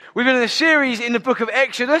We've been in a series in the book of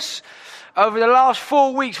Exodus. Over the last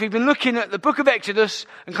 4 weeks, we've been looking at the book of Exodus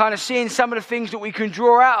and kind of seeing some of the things that we can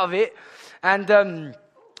draw out of it. And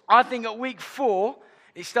I think at week 4,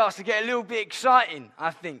 it starts to get a little bit exciting,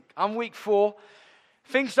 I think. On week 4,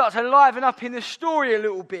 things start to liven up in the story a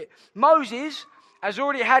little bit. Moses has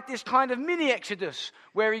already had this kind of mini Exodus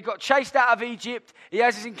where he got chased out of Egypt. He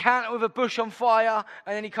has his encounter with a bush on fire,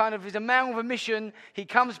 and then he kind of is a man with a mission. He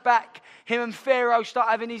comes back. Him and Pharaoh start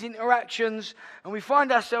having these interactions, and we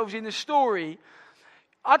find ourselves in the story.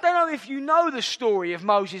 I don't know if you know the story of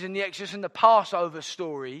Moses and the Exodus and the Passover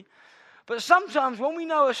story, but sometimes when we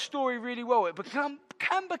know a story really well, it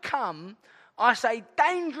can become, I say,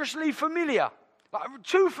 dangerously familiar. Like,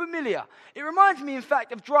 too familiar. It reminds me, in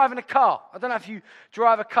fact, of driving a car. I don't know if you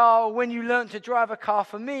drive a car or when you learned to drive a car.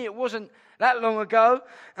 For me, it wasn't that long ago.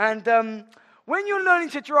 And when you're learning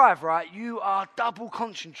to drive, right, you are double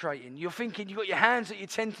concentrating. You're thinking, you've got your hands at your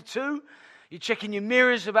 10 to 2. You're checking your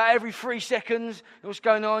mirrors about every 3 seconds. What's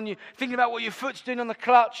going on? You're thinking about what your foot's doing on the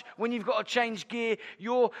clutch when you've got to change gear.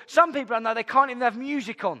 Some people I know, they can't even have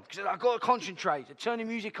music on because I've got to concentrate. They're turning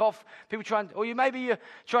music off. People maybe you're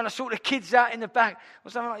trying to sort the kids out in the back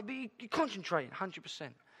or something like that. But you're concentrating 100%.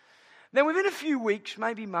 Then within a few weeks,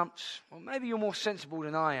 maybe months, or maybe you're more sensible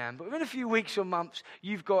than I am, but within a few weeks or months,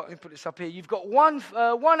 you've got, let me put this up here, you've got one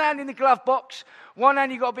hand in the glove box, one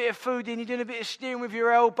hand you've got a bit of food in, you're doing a bit of steering with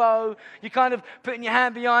your elbow, you're kind of putting your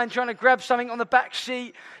hand behind, trying to grab something on the back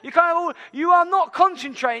seat. You are not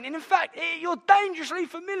concentrating, and in fact, you're dangerously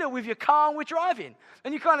familiar with your car and with driving.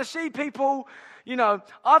 And you kind of see people. You know,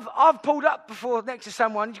 I've pulled up before next to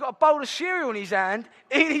someone, he's got a bowl of cereal in his hand,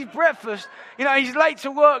 eating his breakfast. You know, he's late to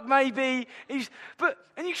work maybe.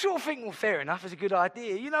 And you sort of think, well, fair enough, it's a good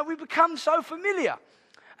idea. You know, we become so familiar.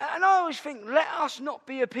 And I always think, let us not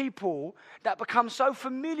be a people that become so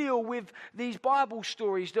familiar with these Bible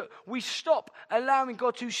stories that we stop allowing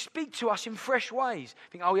God to speak to us in fresh ways.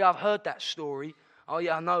 Think, oh yeah, I've heard that story. Oh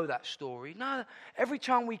yeah, I know that story. No, every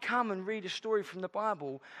time we come and read a story from the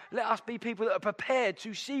Bible, let us be people that are prepared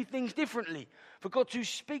to see things differently, for God to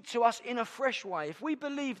speak to us in a fresh way. If we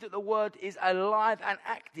believe that the Word is alive and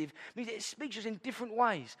active, it means it speaks to us in different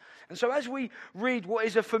ways. And so as we read what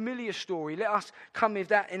is a familiar story, let us come with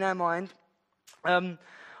that in our mind. I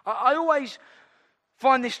always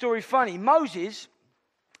find this story funny. There's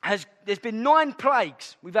been 9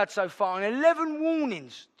 plagues we've had so far, and 11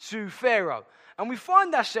 warnings to Pharaoh. And we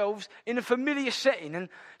find ourselves in a familiar setting. And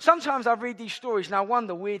sometimes I read these stories and I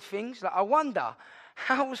wonder weird things. Like I wonder,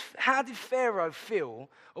 how did Pharaoh feel?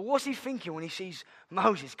 Or what's he thinking when he sees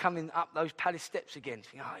Moses coming up those palace steps again? He's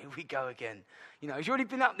thinking, oh, here we go again. You know, he's already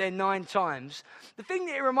been up there 9 times. The thing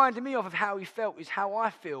that it reminded me of how he felt is how I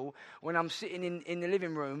feel when I'm sitting in the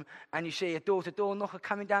living room and you see a door-to-door knocker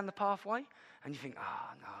coming down the pathway. And you think, oh,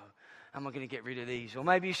 no. Am I going to get rid of these? Or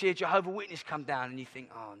maybe you see a Jehovah's Witness come down and you think,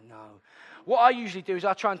 oh no. What I usually do is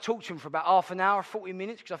I try and talk to them for about half an hour, 40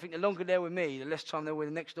 minutes, because I think the longer they're with me, the less time they're with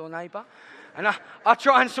the next door neighbour. And I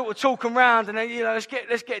try and sort of talk them round and then, you know, let's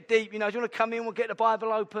get deep. You know, do you want to come in? We'll get the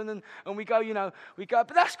Bible open and we go.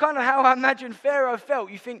 But that's kind of how I imagine Pharaoh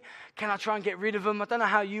felt. You think, can I try and get rid of them? I don't know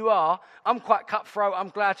how you are. I'm quite cutthroat. I'm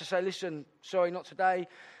glad to say, listen, sorry, not today.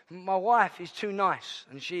 My wife is too nice,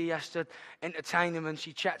 and she has to entertain them, and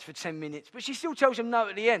she chats for 10 minutes. But she still tells them no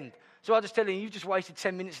at the end. So I just tell them, you just wasted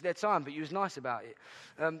 10 minutes of their time, but you was nice about it.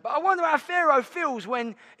 But I wonder how Pharaoh feels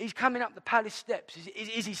when he's coming up the palace steps.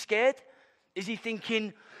 Is he scared? Is he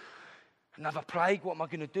thinking, another plague, what am I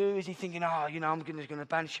going to do? Is he thinking, I'm going to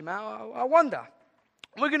banish him out? I wonder.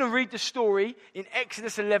 We're going to read the story in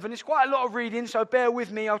Exodus 11. It's quite a lot of reading, so bear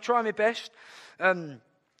with me. I'll try my best.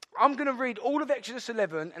 I'm going to read all of Exodus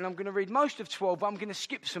 11, and I'm going to read most of 12, but I'm going to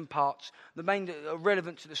skip some parts, the main that are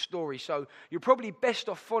relevant to the story. So you're probably best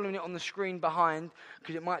off following it on the screen behind,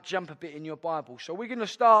 because it might jump a bit in your Bible. So we're going to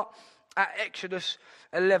start at Exodus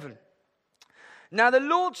 11. Now the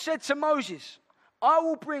Lord said to Moses, I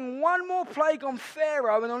will bring one more plague on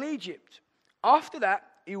Pharaoh and on Egypt. After that,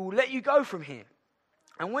 he will let you go from here.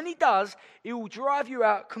 And when he does, he will drive you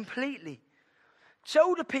out completely.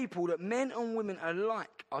 Tell the people that men and women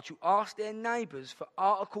alike are to ask their neighbours for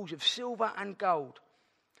articles of silver and gold.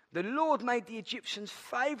 The Lord made the Egyptians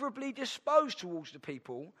favourably disposed towards the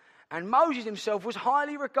people, and Moses himself was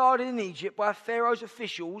highly regarded in Egypt by Pharaoh's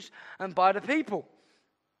officials and by the people.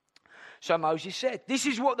 So Moses said, this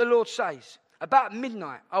is what the Lord says. About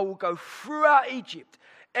midnight, I will go throughout Egypt.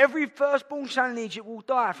 Every firstborn son in Egypt will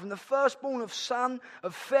die, from the firstborn son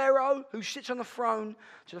of Pharaoh, who sits on the throne,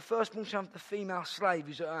 to the firstborn son of the female slave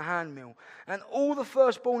who's at her handmill, and all the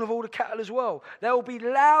firstborn of all the cattle as well. There will be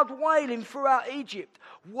loud wailing throughout Egypt,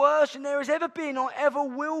 worse than there has ever been or ever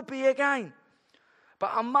will be again.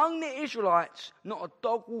 But among the Israelites, not a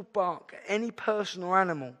dog will bark at any person or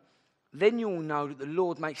animal. Then you will know that the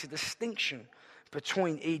Lord makes a distinction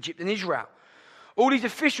between Egypt and Israel. All these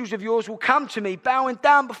officials of yours will come to me, bowing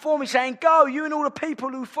down before me, saying, "Go, you and all the people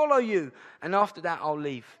who follow you." And after that, I'll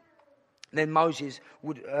leave. Then Moses,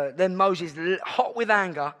 hot with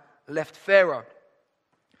anger, left Pharaoh.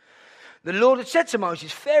 The Lord had said to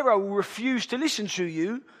Moses, "Pharaoh will refuse to listen to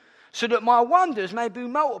you, so that my wonders may be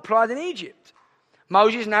multiplied in Egypt."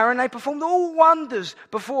 Moses and Aaron, they performed all wonders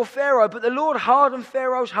before Pharaoh, but the Lord hardened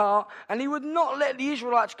Pharaoh's heart, and he would not let the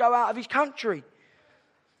Israelites go out of his country.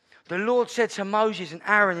 The Lord said to Moses and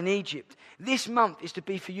Aaron in Egypt, "This month is to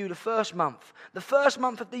be for you the first month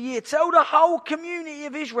of the year. Tell the whole community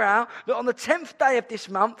of Israel that on the 10th day of this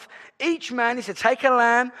month, each man is to take a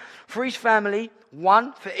lamb for his family,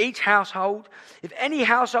 one for each household. If any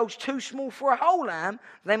household's too small for a whole lamb,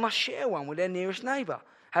 they must share one with their nearest neighbor,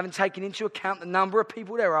 having taken into account the number of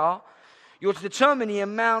people there are. You're to determine the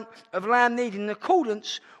amount of lamb needed in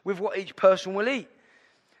accordance with what each person will eat.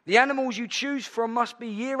 The animals you choose from must be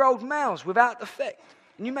year-old males without defect,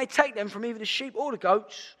 and you may take them from either the sheep or the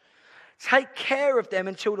goats. Take care of them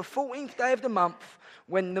until the 14th day of the month,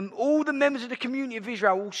 when all the members of the community of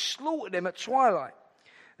Israel will slaughter them at twilight.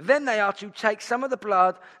 Then they are to take some of the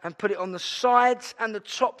blood and put it on the sides and the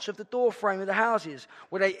tops of the doorframe of the houses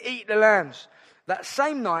where they eat the lambs. That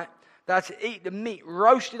same night, they are to eat the meat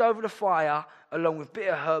roasted over the fire, along with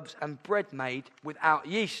bitter herbs and bread made without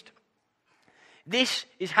yeast. This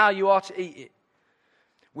is how you are to eat it.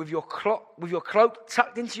 With your cloak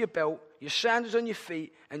tucked into your belt, your sandals on your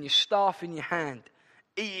feet, and your staff in your hand.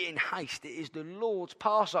 Eat it in haste. It is the Lord's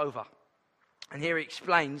Passover." And here he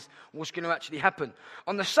explains what's going to actually happen.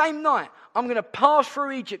 "On the same night, I'm going to pass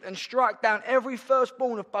through Egypt and strike down every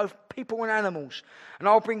firstborn of both people and animals. And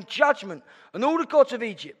I'll bring judgment on all the gods of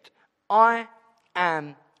Egypt. I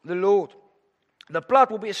am the Lord. The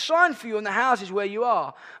blood will be a sign for you in the houses where you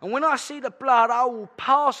are. And when I see the blood, I will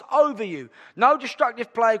pass over you. No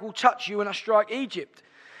destructive plague will touch you when I strike Egypt.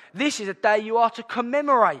 This is a day you are to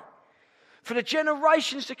commemorate. For the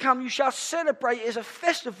generations to come, you shall celebrate it as a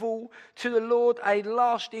festival to the Lord, a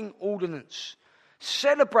lasting ordinance.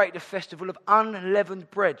 Celebrate the festival of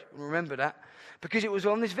unleavened bread." Remember that. "Because it was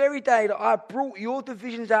on this very day that I brought your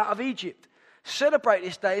divisions out of Egypt. Celebrate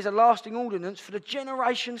this day as a lasting ordinance for the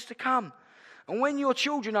generations to come. And when your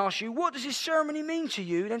children ask you, 'What does this ceremony mean to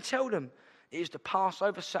you?' then tell them, 'It is the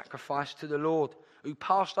Passover sacrifice to the Lord, who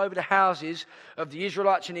passed over the houses of the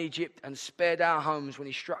Israelites in Egypt and spared our homes when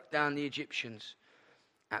he struck down the Egyptians.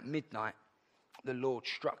 At midnight, the Lord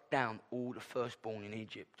struck down all the firstborn in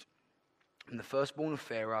Egypt, from the firstborn of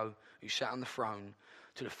Pharaoh, who sat on the throne,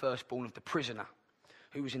 to the firstborn of the prisoner,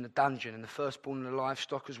 who was in the dungeon, and the firstborn of the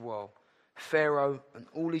livestock as well. Pharaoh and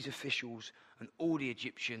all his officials and all the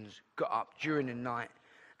Egyptians got up during the night,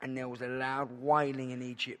 and there was a loud wailing in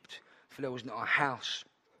Egypt, for there was not a house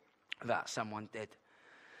without someone dead."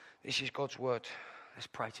 This is God's word. Let's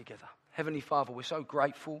pray together. Heavenly Father, we're so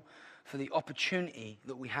grateful for the opportunity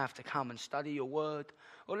that we have to come and study your word.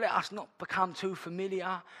 Or let us not become too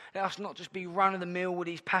familiar. Let us not just be run-of-the-mill with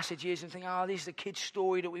these passages and think, this is a kid's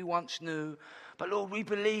story that we once knew. But Lord, we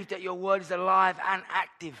believe that your word is alive and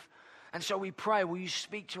active. And so we pray, will you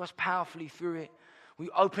speak to us powerfully through it? Will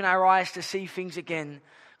you open our eyes to see things again,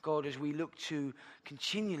 God, as we look to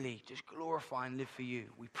continually just glorify and live for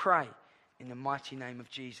you. We pray in the mighty name of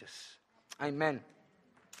Jesus. Amen.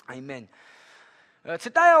 Amen.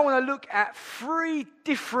 Today I want to look at 3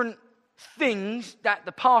 different things that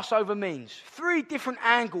the Passover means. 3 different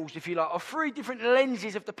angles, if you like, or 3 different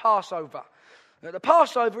lenses of the Passover. The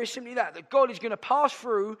Passover is simply that God is going to pass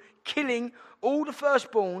through killing all the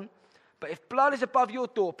firstborn, but if blood is above your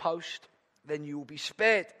doorpost, then you will be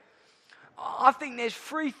spared. I think there's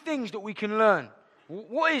 3 things that we can learn.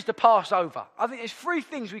 What is the Passover? I think there's 3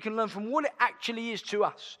 things we can learn from what it actually is to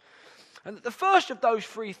us. And the first of those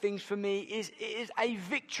 3 things for me is it is a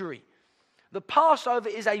victory. The Passover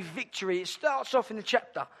is a victory. It starts off in the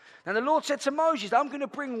chapter. And the Lord said to Moses, "I'm going to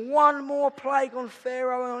bring one more plague on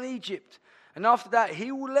Pharaoh and on Egypt. And after that,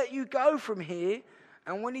 he will let you go from here.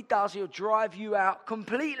 And when he does, he'll drive you out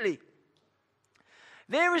completely."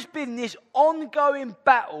 There has been this ongoing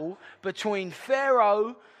battle between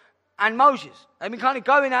Pharaoh and Moses. They've been kind of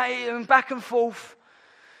going at it and back and forth.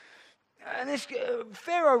 And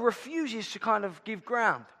Pharaoh refuses to kind of give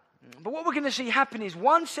ground. But what we're going to see happen is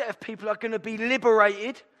one set of people are going to be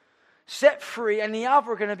liberated, set free, and the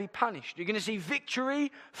other are going to be punished. You're going to see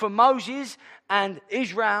victory for Moses and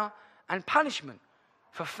Israel and punishment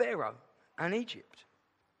for Pharaoh and Egypt.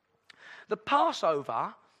 The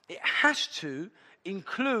Passover, it has to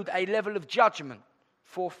include a level of judgment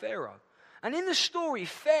for Pharaoh. And in the story,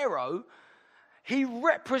 Pharaoh, he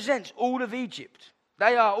represents all of Egypt.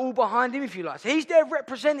 They are all behind him, if you like. So he's their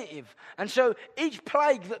representative. And so each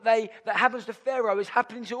plague that happens to Pharaoh is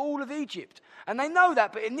happening to all of Egypt. And they know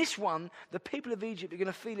that, but in this one, the people of Egypt are going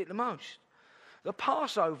to feel it the most. The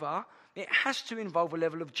Passover, it has to involve a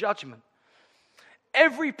level of judgment.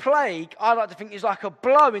 Every plague, I like to think, is like a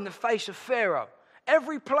blow in the face of Pharaoh.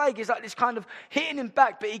 Every plague is like this kind of hitting him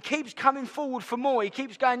back, but he keeps coming forward for more. He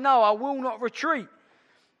keeps going, no, I will not retreat.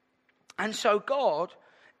 And so God,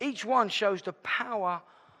 each one shows the power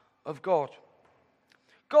of God.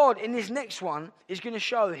 God, in this next one, is going to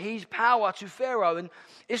show his power to Pharaoh. And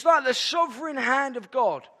it's like the sovereign hand of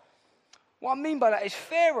God. What I mean by that is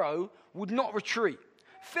Pharaoh would not retreat.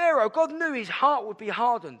 Pharaoh, God knew his heart would be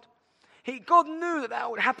hardened. God knew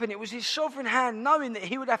that would happen. It was his sovereign hand, knowing that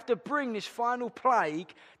he would have to bring this final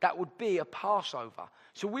plague that would be a Passover.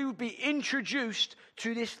 So we would be introduced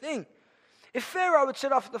to this thing. If Pharaoh had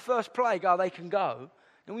said after the first plague, they can go,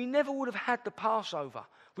 then we never would have had the Passover.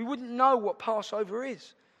 We wouldn't know what Passover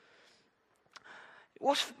is.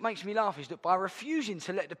 What makes me laugh is that by refusing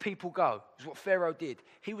to let the people go, is what Pharaoh did,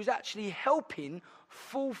 he was actually helping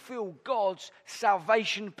fulfill God's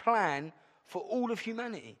salvation plan for all of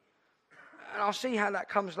humanity. And I'll see how that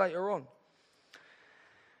comes later on.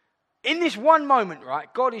 In this one moment,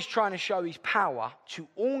 right, God is trying to show his power to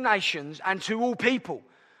all nations and to all people.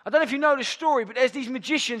 I don't know if you know the story, but there's these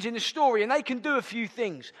magicians in the story, and they can do a few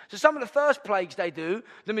things. So some of the first plagues they do,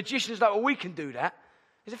 the magicians like, well, we can do that.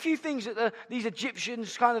 There's a few things that these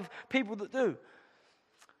Egyptians kind of people that do.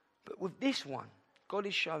 But with this one, God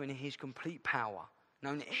is showing his complete power,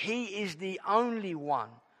 knowing that he is the only one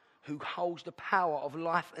who holds the power of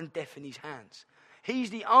life and death in his hands.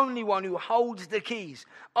 He's the only one who holds the keys.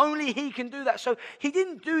 Only he can do that. So he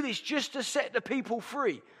didn't do this just to set the people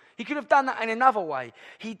free. He could have done that in another way.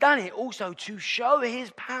 He done it also to show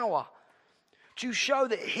his power. To show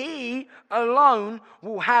that he alone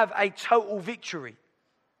will have a total victory.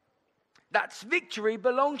 That victory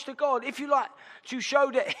belongs to God. If you like, to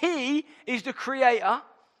show that he is the creator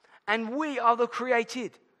and we are the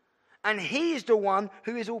created. And he is the one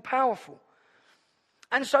who is all powerful.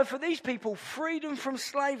 And so for these people, freedom from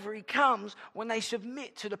slavery comes when they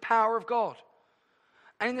submit to the power of God.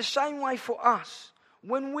 And in the same way for us,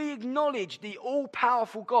 when we acknowledge the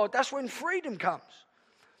all-powerful God, that's when freedom comes.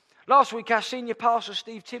 Last week, our senior pastor,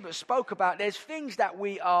 Steve Tibbett, spoke about there's things that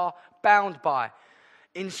we are bound by,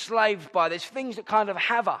 enslaved by. There's things that kind of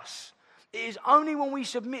have us. It is only when we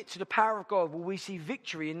submit to the power of God will we see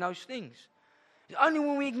victory in those things. It's only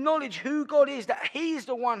when we acknowledge who God is, that he is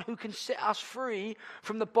the one who can set us free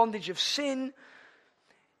from the bondage of sin,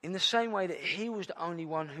 in the same way that he was the only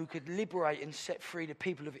one who could liberate and set free the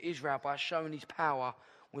people of Israel by showing his power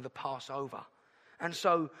with the Passover. And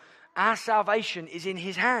so our salvation is in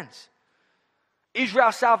his hands.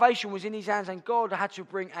 Israel's salvation was in his hands, and God had to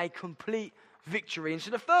bring a complete victory. And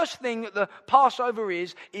so the first thing that the Passover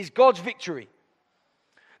is God's victory.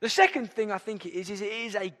 The second thing I think it is it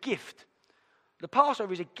is a gift. The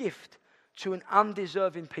Passover is a gift to an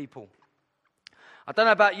undeserving people. I don't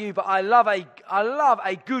know about you, but I love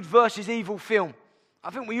a good versus evil film. I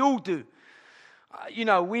think we all do.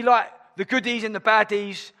 We like the goodies and the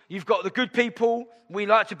baddies. You've got the good people. We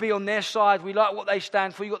like to be on their side. We like what they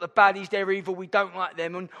stand for. You've got the baddies, they're evil. We don't like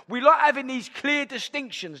them. And we like having these clear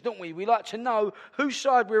distinctions, don't we? We like to know whose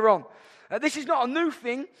side we're on. This is not a new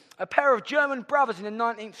thing. A pair of German brothers in the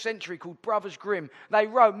 19th century called Brothers Grimm, they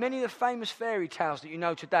wrote many of the famous fairy tales that you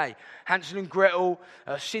know today. Hansel and Gretel,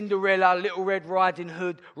 Cinderella, Little Red Riding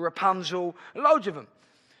Hood, Rapunzel, loads of them.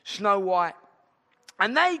 Snow White.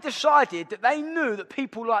 And they decided that they knew that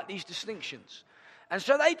people like these distinctions. And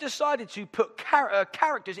so they decided to put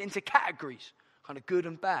characters into categories, kind of good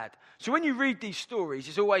and bad. So when you read these stories,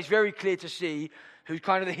 it's always very clear to see who's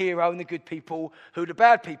kind of the hero and the good people, who the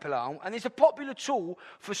bad people are. And it's a popular tool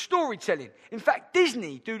for storytelling. In fact,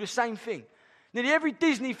 Disney do the same thing. Nearly every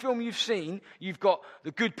Disney film you've seen, you've got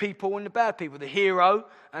the good people and the bad people, the hero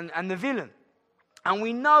and the villain. And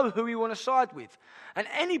we know who we want to side with. And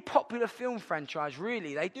any popular film franchise,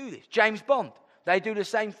 really, they do this. James Bond, They do the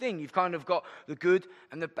same thing. You've kind of got the good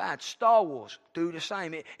and the bad. Star Wars do the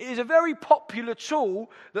same. It is a very popular tool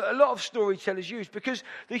that a lot of storytellers use because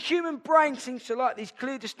the human brain seems to like these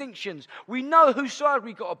clear distinctions. We know whose side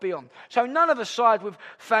we've got to be on. So none of us side with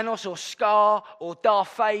Thanos or Scar or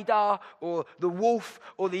Darth Vader or the Wolf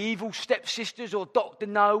or the evil stepsisters or Dr.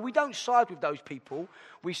 No. We don't side with those people.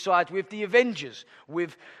 We side with the Avengers,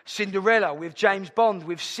 with Cinderella, with James Bond,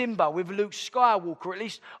 with Simba, with Luke Skywalker. At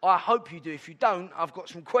least I hope you do. If you don't, I've got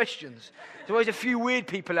some questions. There's always a few weird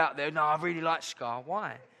people out there. No, I really like Scar.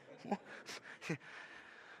 Why?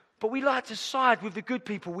 But we like to side with the good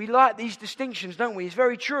people. We like these distinctions, don't we? It's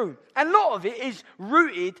very true. And a lot of it is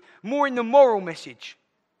rooted more in the moral message.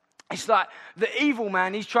 It's like the evil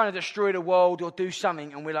man, he's trying to destroy the world or do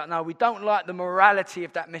something. And we're like, no, we don't like the morality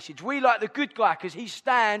of that message. We like the good guy because he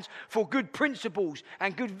stands for good principles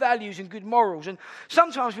and good values and good morals. And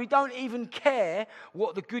sometimes we don't even care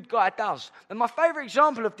what the good guy does. And my favourite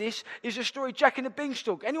example of this is the story Jack and the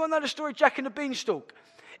Beanstalk. Anyone know the story Jack and the Beanstalk?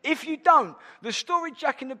 If you don't, the story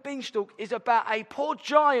Jack and the Beanstalk is about a poor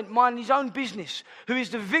giant minding his own business who is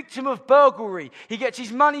the victim of burglary. He gets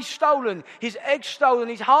his money stolen, his eggs stolen,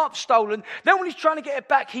 his heart stolen. Then when he's trying to get it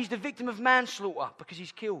back, he's the victim of manslaughter because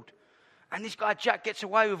he's killed. And this guy Jack gets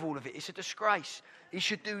away with all of it. It's a disgrace. He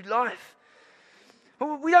should do life.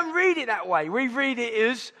 But we don't read it that way. We read it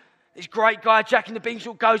as this great guy, Jack and the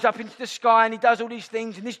Beanstalk, goes up into the sky and he does all these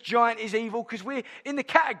things and this giant is evil because we're in the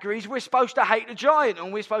categories, we're supposed to hate the giant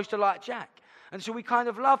and we're supposed to like Jack. And so we kind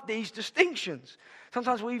of love these distinctions.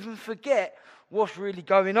 Sometimes we even forget what's really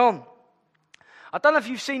going on. I don't know if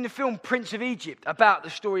you've seen the film Prince of Egypt about the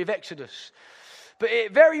story of Exodus, but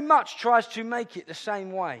it very much tries to make it the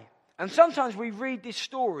same way. And sometimes we read this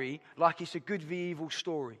story like it's a good v evil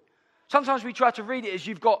story. Sometimes we try to read it as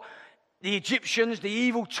you've got the Egyptians, the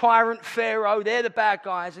evil tyrant Pharaoh, they're the bad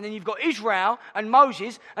guys. And then you've got Israel and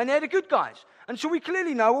Moses, and they're the good guys. And so we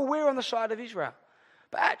clearly know, well, we're on the side of Israel.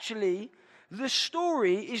 But actually, the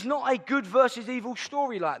story is not a good versus evil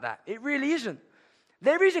story like that. It really isn't.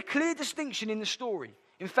 There is a clear distinction in the story.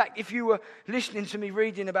 In fact, if you were listening to me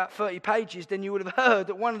reading about 30 pages, then you would have heard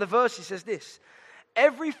that one of the verses says this: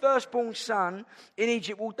 every firstborn son in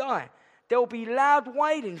Egypt will die. There will be loud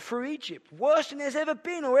wailing through Egypt, worse than there's ever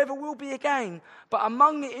been or ever will be again. But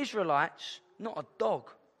among the Israelites, not a dog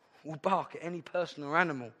will bark at any person or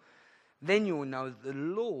animal. Then you will know that the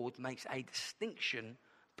Lord makes a distinction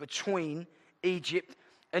between Egypt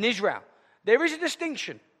and Israel. There is a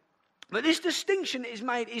distinction. But this distinction that is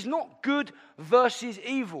made is not good versus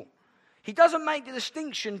evil. He doesn't make the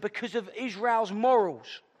distinction because of Israel's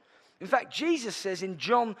morals. In fact, Jesus says in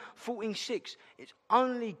John 14:6, it's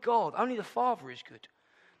only God, only the Father is good.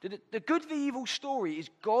 The good v evil story is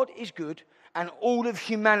God is good and all of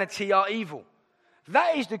humanity are evil.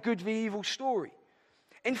 That is the good v evil story.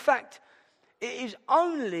 In fact, it is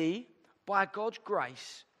only by God's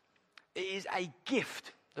grace, it is a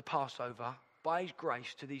gift, the Passover, by his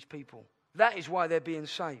grace to these people. That is why they're being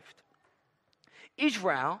saved.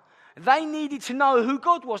 Israel, they needed to know who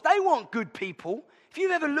God was. They weren't good people. If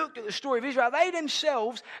you've ever looked at the story of Israel, they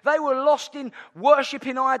themselves, they were lost in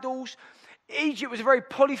worshipping idols. Egypt was a very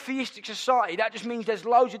polytheistic society. That just means there's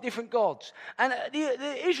loads of different gods. And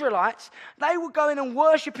the Israelites, they were going and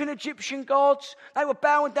worshipping Egyptian gods. They were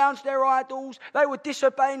bowing down to their idols. They were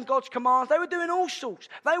disobeying God's commands. They were doing all sorts.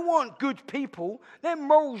 They weren't good people. Their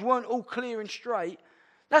morals weren't all clear and straight.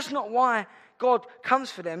 That's not why God comes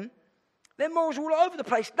for them. Their morals were all over the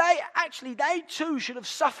place. They too should have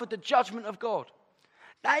suffered the judgment of God.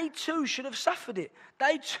 They too should have suffered it.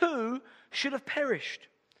 They too should have perished.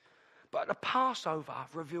 But the Passover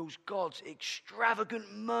reveals God's extravagant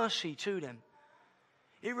mercy to them.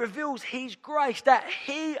 It reveals his grace, that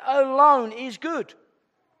he alone is good.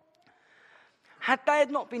 Had they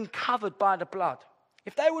not been covered by the blood,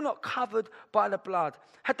 if they were not covered by the blood,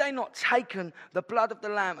 had they not taken the blood of the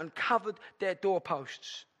lamb and covered their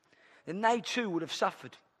doorposts, then they too would have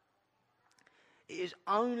suffered. It is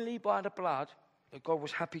only by the blood that God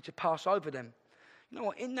was happy to pass over them. You know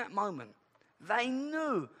what? In that moment, they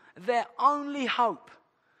knew their only hope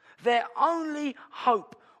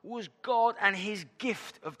was God and his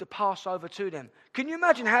gift of the Passover to them. Can you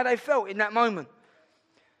imagine how they felt in that moment?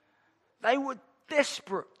 They were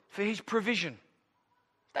desperate for his provision.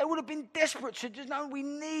 They would have been desperate to just know we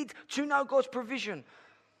need to know God's provision.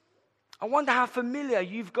 I wonder how familiar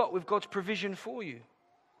you've got with God's provision for you.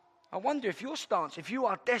 I wonder if your stance, if you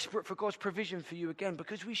are desperate for God's provision for you again,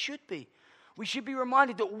 because we should be. We should be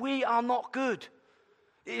reminded that we are not good.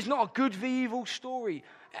 It is not a good v evil story.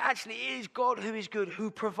 It actually is God who is good, who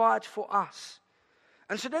provides for us.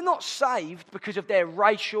 And so they're not saved because of their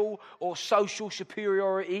racial or social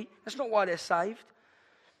superiority. That's not why they're saved.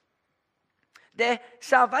 Their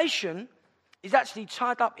salvation is actually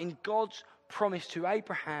tied up in God's promise to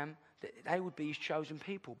Abraham that they would be his chosen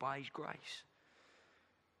people by his grace.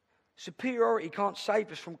 Superiority can't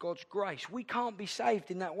save us from God's grace. We can't be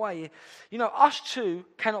saved in that way. You know, us too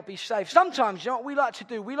cannot be saved. Sometimes, you know what we like to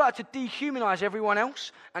do? We like to dehumanize everyone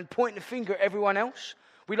else and point the finger at everyone else.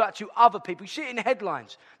 We like to other people. You see it in the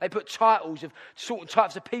headlines. They put titles of certain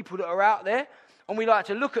types of people that are out there, and we like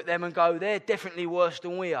to look at them and go, they're definitely worse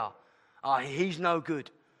than we are. Oh, he's no good.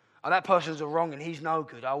 Oh, that person's wrong and he's no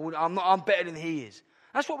good. I'm better than he is.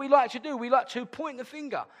 That's what we like to do. We like to point the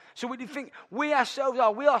finger. So we think we ourselves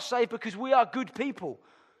are saved because we are good people.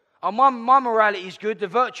 My morality is good. The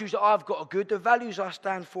virtues that I've got are good. The values I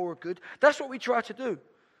stand for are good. That's what we try to do.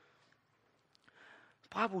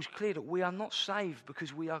 The Bible's clear that we are not saved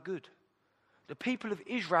because we are good. The people of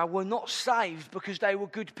Israel were not saved because they were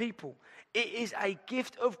good people. It is a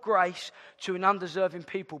gift of grace to an undeserving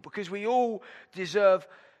people because we all deserve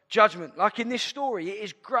judgment. Like in this story, it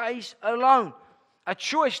is grace alone. A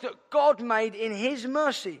choice that God made in his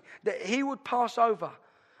mercy that he would pass over.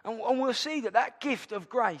 And we'll see that gift of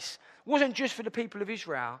grace wasn't just for the people of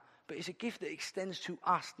Israel, but it's a gift that extends to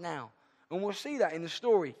us now. And we'll see that in the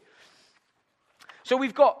story. So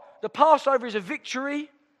we've got the Passover is a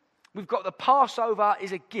victory. We've got the Passover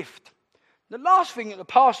is a gift. The last thing that the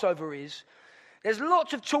Passover is, there's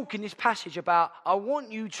lots of talk in this passage about, I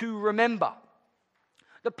want you to remember.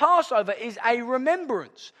 The Passover is a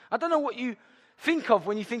remembrance. I don't know what you think of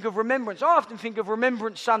when you think of remembrance. I often think of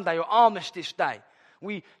Remembrance Sunday or Armistice Day.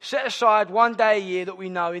 We set aside one day a year that we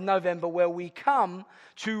know in November where we come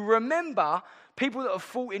to remember people that have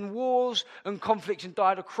fought in wars and conflicts and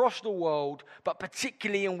died across the world, but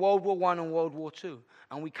particularly in World War I and World War II.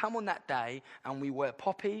 And we come on that day and we wear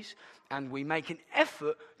poppies and we make an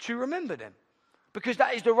effort to remember them. Because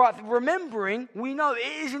that is the right thing. Remembering, we know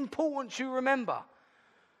it is important to remember.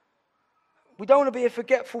 We don't want to be a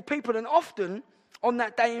forgetful people. And often on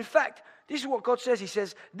that day, in fact, this is what God says. He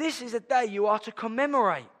says, this is a day you are to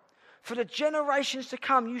commemorate. For the generations to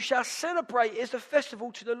come, you shall celebrate as a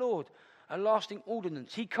festival to the Lord, a lasting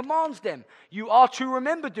ordinance. He commands them. You are to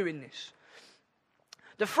remember doing this.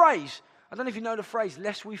 The phrase, I don't know if you know the phrase,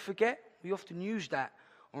 lest we forget. We often use that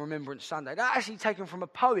on Remembrance Sunday. That's actually taken from a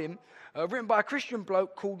poem written by a Christian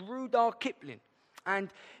bloke called Rudyard Kipling. And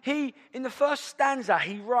he, in the first stanza,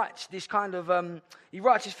 he writes this kind of, he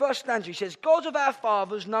writes his first stanza. He says, God of our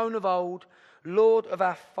fathers, known of old, Lord of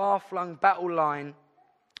our far-flung battle line,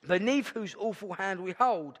 beneath whose awful hand we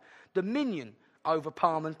hold dominion over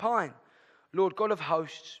palm and pine. Lord God of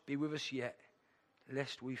hosts, be with us yet,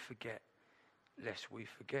 lest we forget, lest we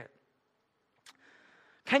forget.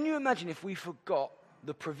 Can you imagine if we forgot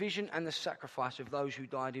the provision and the sacrifice of those who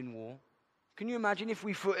died in war? Can you imagine if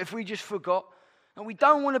we just forgot? And we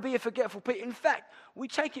don't want to be a forgetful people. In fact, we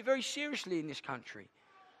take it very seriously in this country,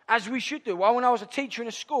 as we should do. Well, when I was a teacher in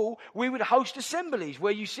a school, we would host assemblies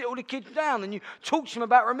where you sit all the kids down and you talk to them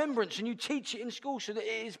about remembrance and you teach it in school so that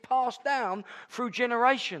it is passed down through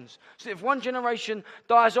generations. So that if one generation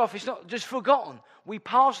dies off, it's not just forgotten. We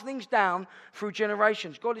pass things down through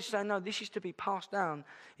generations. God is saying, no, this is to be passed down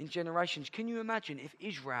in generations. Can you imagine if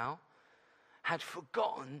Israel had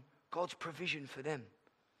forgotten God's provision for them?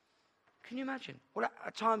 Can you imagine? Well,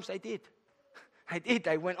 at times they did. They did.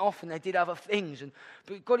 They went off and they did other things.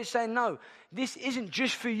 But God is saying, no, this isn't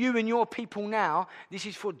just for you and your people now. This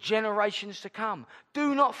is for generations to come.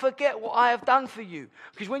 Do not forget what I have done for you.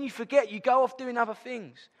 Because when you forget, you go off doing other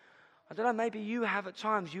things. I don't know, maybe you have at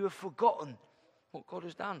times, you have forgotten what God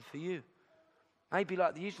has done for you. Maybe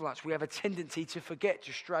like the Israelites, we have a tendency to forget,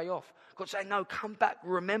 to stray off. God's saying, no, come back,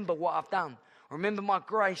 remember what I've done. Remember my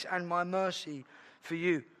grace and my mercy for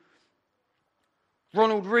you.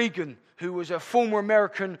 Ronald Reagan, who was a former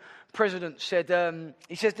American president, said,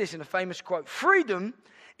 he says this in a famous quote, freedom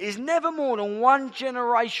is never more than one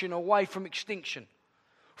generation away from extinction.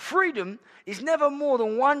 Freedom is never more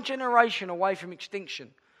than one generation away from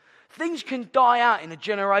extinction. Things can die out in a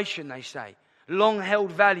generation, they say.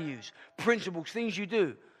 Long-held values, principles, things you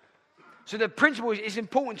do. So the principle is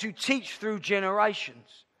important to teach through generations.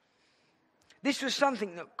 This was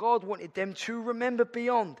something that God wanted them to remember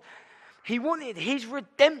beyond. He wanted his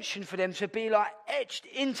redemption for them to be like etched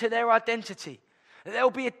into their identity.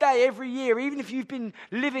 There'll be a day every year, even if you've been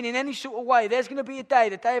living in any sort of way, there's going to be a day,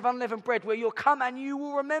 the day of unleavened bread, where you'll come and you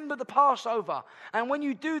will remember the Passover. And when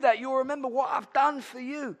you do that, you'll remember what I've done for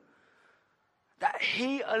you. That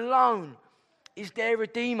he alone is their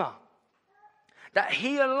Redeemer. That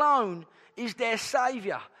he alone is their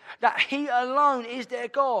Saviour. that he alone is their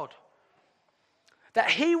God. That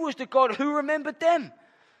he was the God who remembered them.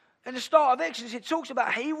 In the start of Exodus, it talks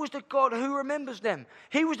about he was the God who remembers them.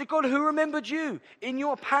 He was the God who remembered you in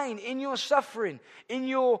your pain, in your suffering, in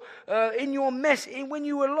your mess, when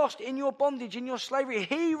you were lost, in your bondage, in your slavery.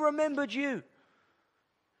 He remembered you.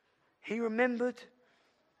 He remembered,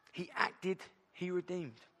 he acted, he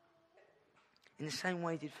redeemed. In the same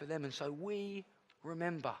way he did for them. And so we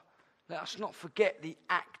remember. Let us not forget the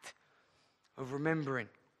act of remembering.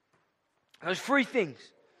 Those three things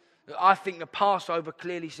that I think the Passover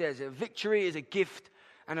clearly says. A victory is a gift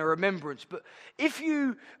and a remembrance. But if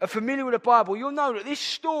you are familiar with the Bible, you'll know that this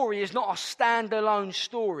story is not a standalone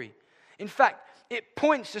story. In fact, it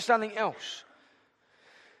points to something else.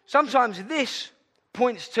 Sometimes this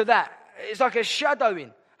points to that. It's like a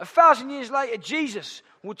shadowing. 1,000 years later, Jesus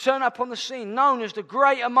will turn up on the scene, known as the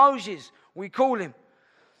greater Moses, we call him.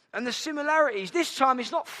 And the similarities, this time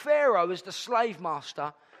it's not Pharaoh as the slave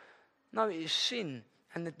master. No, it is sin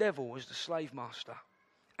and the devil as the slave master.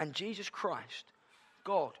 And Jesus Christ,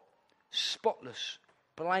 God, spotless,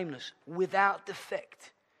 blameless, without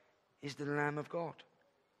defect, is the Lamb of God.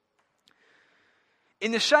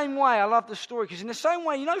 In the same way, I love the story, because in the same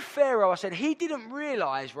way, Pharaoh, I said, he didn't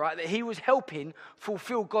realize, right, that he was helping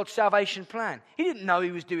fulfill God's salvation plan. He didn't know he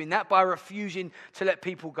was doing that by refusing to let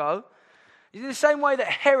people go. In the same way that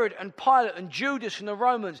Herod and Pilate and Judas and the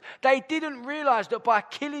Romans, they didn't realize that by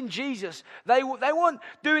killing Jesus, they weren't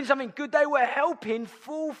doing something good. They were helping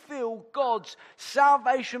fulfill God's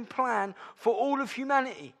salvation plan for all of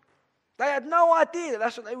humanity. They had no idea that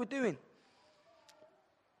that's what they were doing.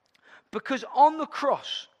 Because on the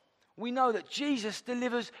cross, we know that Jesus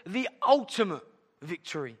delivers the ultimate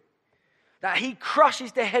victory. That he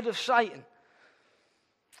crushes the head of Satan.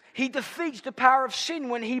 He defeats the power of sin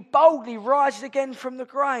when he boldly rises again from the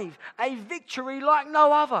grave. A victory like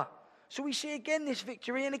no other. So we see again this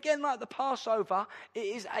victory, and again like the Passover, it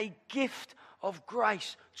is a gift of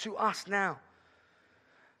grace to us now.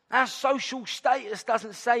 Our social status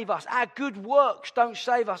doesn't save us. Our good works don't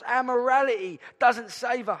save us. Our morality doesn't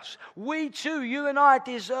save us. We too, you and I,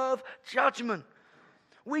 deserve judgment.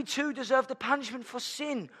 We too deserve the punishment for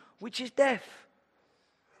sin, which is death.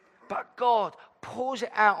 But God pours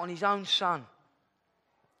it out on his own Son.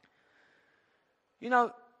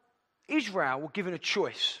 Israel were given a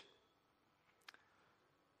choice.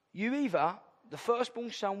 The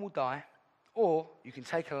firstborn son will die, or you can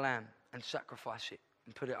take a lamb and sacrifice it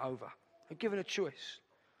and put it over. They're given a choice.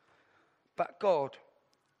 But God,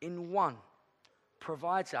 in one,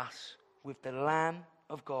 provides us with the Lamb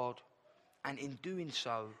of God, and in doing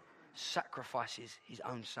so, sacrifices his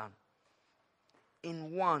own Son.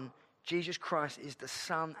 In one, Jesus Christ is the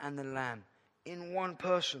Son and the Lamb. In one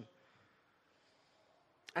person.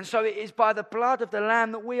 And so it is by the blood of the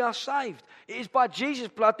Lamb that we are saved. It is by Jesus'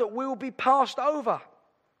 blood that we will be passed over.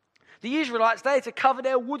 The Israelites, they had to cover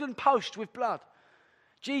their wooden post with blood.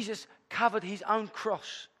 Jesus covered his own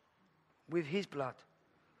cross with his blood.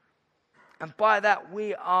 And by that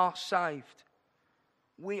we are saved.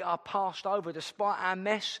 We are passed over despite our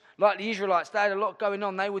mess. Like the Israelites, they had a lot going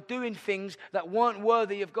on. They were doing things that weren't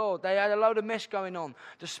worthy of God. They had a load of mess going on.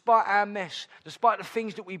 Despite our mess, despite the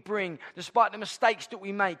things that we bring, despite the mistakes that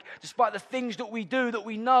we make, despite the things that we do that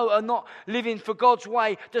we know are not living for God's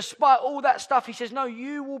way, despite all that stuff, he says, no,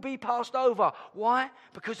 you will be passed over. Why?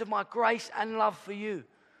 Because of my grace and love for you.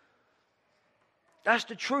 That's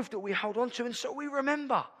the truth that we hold on to, and so we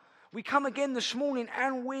remember. We come again this morning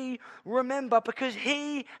and we remember because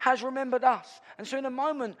he has remembered us. And so in a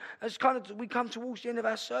moment, as we come towards the end of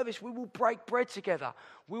our service, we will break bread together.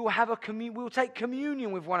 We will have we will take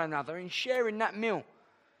communion with one another in sharing that meal.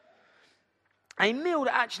 A meal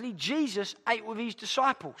that actually Jesus ate with his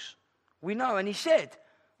disciples. We know, and he said,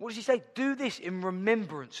 what does he say? Do this in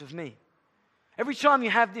remembrance of me. Every time you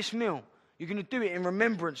have this meal, you're going to do it in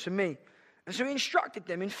remembrance of me. And so he instructed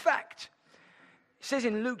them. In fact, it says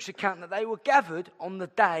in Luke's account that they were gathered on the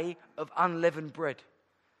day of unleavened bread.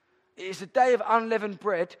 It is the day of unleavened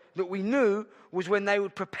bread that we knew was when they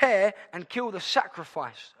would prepare and kill the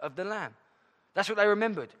sacrifice of the lamb. That's what they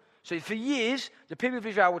remembered. So for years, the people of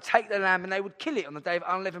Israel would take the lamb and they would kill it on the day of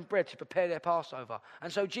unleavened bread to prepare their Passover.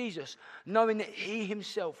 And so Jesus, knowing that he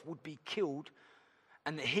himself would be killed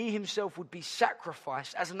and that he himself would be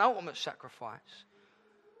sacrificed as an ultimate sacrifice,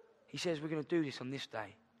 he says, we're going to do this on this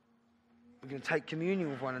day. We're going to take communion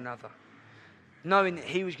with one another. Knowing that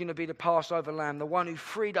he was going to be the Passover lamb, the one who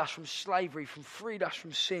freed us from slavery, freed us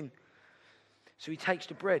from sin. So he takes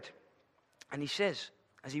the bread and he says,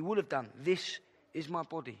 as he would have done, this is my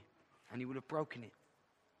body. And he would have broken it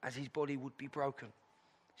as his body would be broken.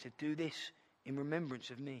 He said, do this in remembrance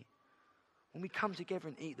of me. When we come together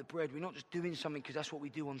and eat the bread, we're not just doing something because that's what we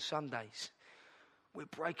do on Sundays. We're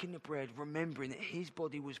breaking the bread, remembering that his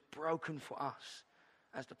body was broken for us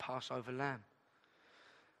as the Passover lamb.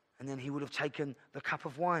 And then he would have taken the cup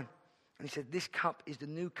of wine. And he said, this cup is the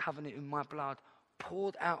new covenant in my blood,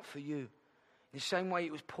 poured out for you. In the same way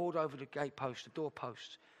it was poured over the gatepost, the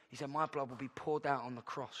doorpost. He said, my blood will be poured out on the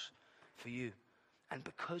cross for you. And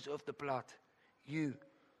because of the blood, you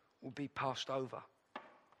will be passed over.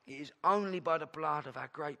 It is only by the blood of our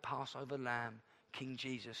great Passover lamb, King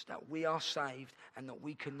Jesus, that we are saved and that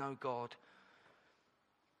we can know God.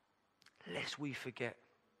 Lest we forget.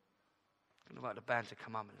 I'm going to invite the band to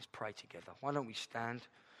come up and let's pray together. Why don't we stand?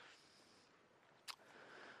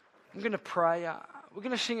 I'm going to pray. We're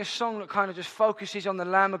going to sing a song that kind of just focuses on the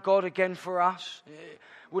Lamb of God again for us. It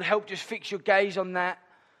would help just fix your gaze on that.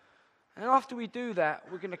 And after we do that,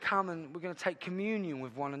 we're going to come and we're going to take communion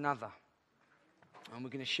with one another. And we're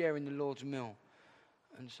going to share in the Lord's meal.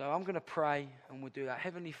 And so I'm going to pray and we'll do that.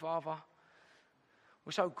 Heavenly Father,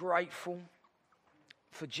 we're so grateful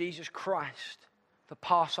for Jesus Christ, the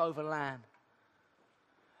Passover Lamb.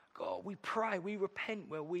 God, we pray, we repent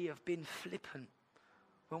where we have been flippant,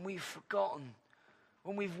 when we've forgotten,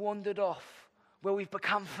 when we've wandered off, where we've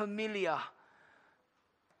become familiar.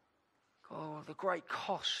 God, the great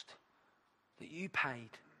cost that you paid.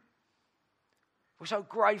 We're so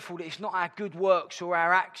grateful that it's not our good works or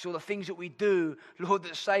our acts or the things that we do, Lord,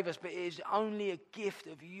 that save us, but it is only a gift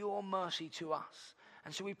of your mercy to us.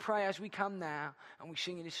 And so we pray as we come now and we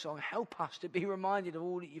sing in this song, help us to be reminded of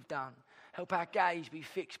all that you've done. Help our gaze be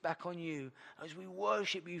fixed back on you as we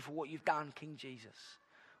worship you for what you've done, King Jesus.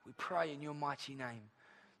 We pray in your mighty name.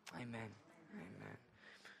 Amen. Amen.